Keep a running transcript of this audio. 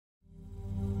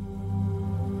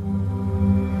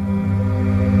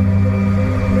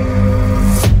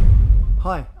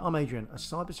Adrian, a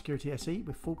cybersecurity SE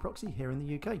with FullProxy here in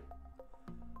the UK.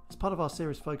 As part of our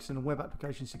series focusing on web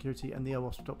application security and the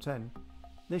OWASP top 10,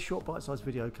 this short bite-sized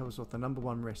video covers off the number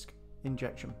one risk,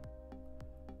 injection.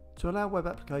 To allow web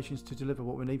applications to deliver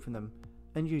what we need from them,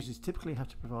 end users typically have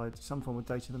to provide some form of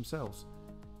data themselves.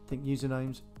 Think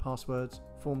usernames, passwords,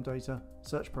 form data,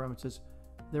 search parameters.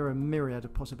 There are a myriad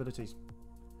of possibilities.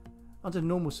 Under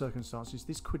normal circumstances,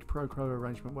 this quid pro quo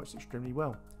arrangement works extremely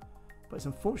well, but it's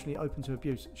unfortunately open to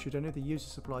abuse should any of the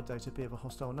user-supplied data be of a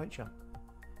hostile nature.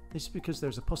 This is because there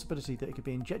is a possibility that it could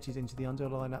be injected into the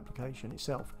underlying application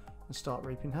itself and start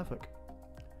reaping havoc.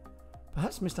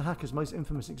 Perhaps Mr. Hacker's most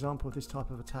infamous example of this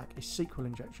type of attack is SQL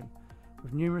injection,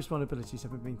 with numerous vulnerabilities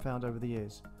having been found over the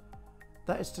years.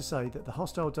 That is to say that the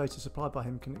hostile data supplied by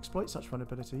him can exploit such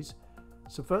vulnerabilities,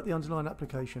 subvert the underlying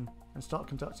application, and start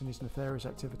conducting his nefarious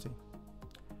activity.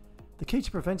 The key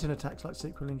to preventing attacks like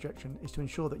SQL injection is to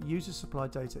ensure that user-supplied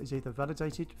data is either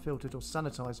validated, filtered, or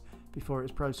sanitized before it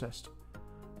is processed.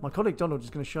 My colleague Donald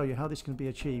is going to show you how this can be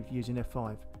achieved using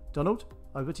F5. Donald,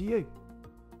 over to you.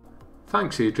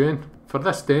 Thanks Adrian. For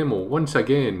this demo, once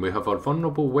again we have our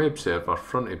vulnerable web server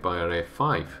fronted by our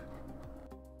F5.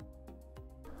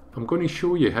 I'm going to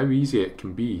show you how easy it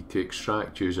can be to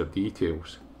extract user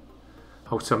details.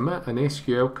 I'll submit an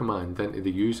SQL command into the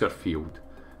user field.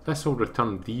 This will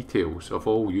return details of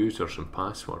all users and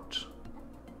passwords.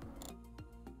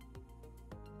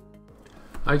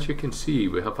 As you can see,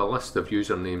 we have a list of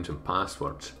usernames and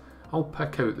passwords. I'll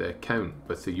pick out the account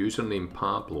with the username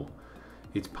Pablo.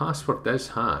 Its password is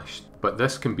hashed, but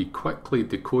this can be quickly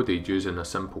decoded using a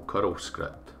simple curl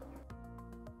script.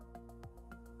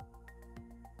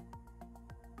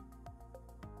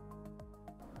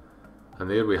 And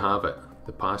there we have it,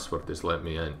 the password has let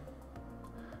me in.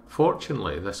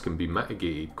 Fortunately, this can be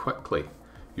mitigated quickly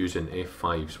using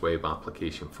F5's web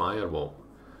application firewall.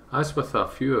 As with a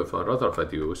few of our other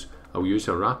videos, I'll use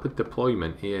a rapid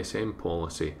deployment ASM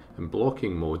policy in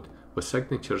blocking mode with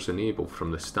signatures enabled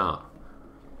from the start.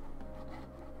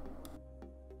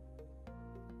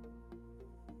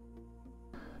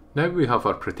 Now we have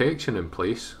our protection in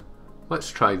place, let's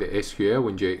try the SQL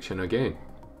injection again.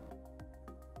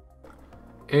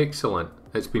 Excellent,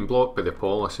 it's been blocked by the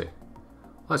policy.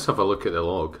 Let's have a look at the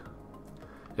log.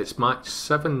 It's matched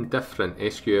 7 different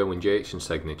SQL injection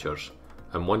signatures,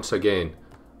 and once again,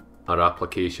 our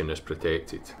application is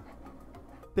protected.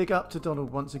 Big up to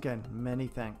Donald once again, many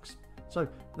thanks. So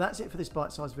that's it for this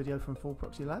bite-sized video from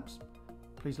FullProxy Labs.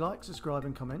 Please like, subscribe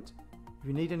and comment. If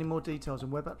you need any more details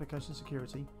on web application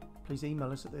security, please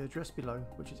email us at the address below,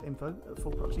 which is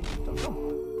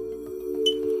info@fullproxy.com.